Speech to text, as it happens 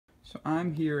So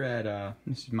I'm here at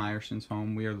this is Myerson's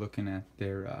home. We are looking at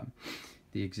their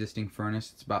the existing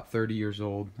furnace. It's about 30 years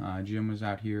old. Jim was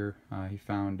out here. He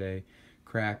found a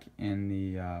crack in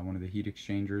the one of the heat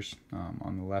exchangers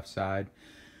on the left side.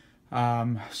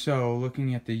 So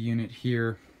looking at the unit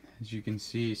here, as you can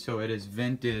see, so it is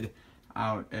vented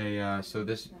out a so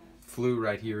this flue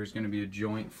right here is going to be a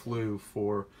joint flue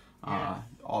for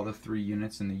all the three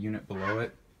units and the unit below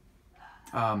it.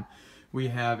 We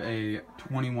have a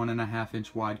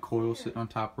 21.5-inch wide coil sitting on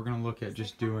top. We're going to look at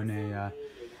just doing a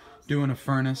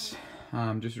furnace,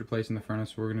 just replacing the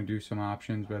furnace. We're going to do some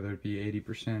options, whether it be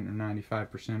 80% or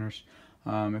 95%ers.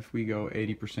 If we go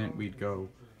 80%, we'd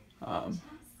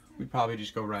probably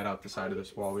just go right out the side of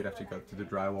this wall. We'd have to go through the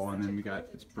drywall, and then we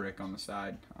got this brick on the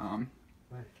side.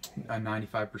 A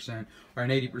 95% or an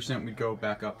 80%, we'd go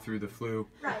back up through the flue.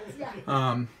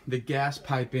 The gas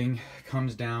piping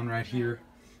comes down right here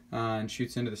and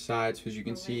shoots into the sides. So as you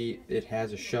can see, it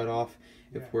has a shutoff.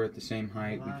 If we're at the same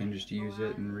height, we can just use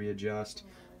it and readjust.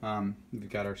 We've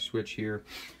got our switch here.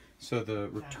 So the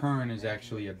return is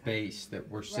actually a base that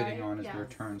we're sitting on as the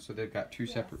return. So they've got two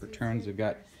separate returns. They've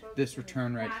got this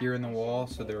return right here in the wall,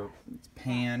 so it's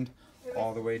panned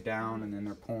all the way down, and then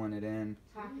they're pulling it in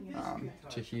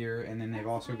to here. And then they've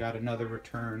also got another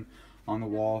return on the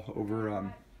wall over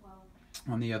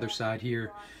on the other side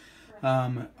here.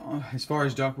 As far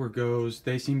as ductwork goes,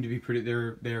 they seem to be pretty.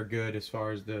 They're good as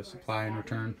far as the supply and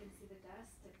return.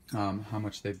 How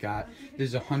much they've got. This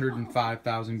is a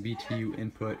 105,000 BTU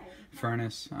input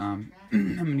furnace. I'm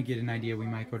going to get an idea. We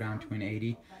might go down to an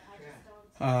 80.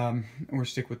 Or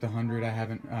stick with the 100. I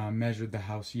haven't measured the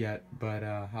house yet, but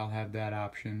I'll have that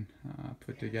option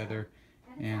put together,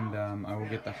 and I will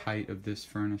get the height of this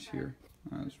furnace here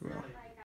as well.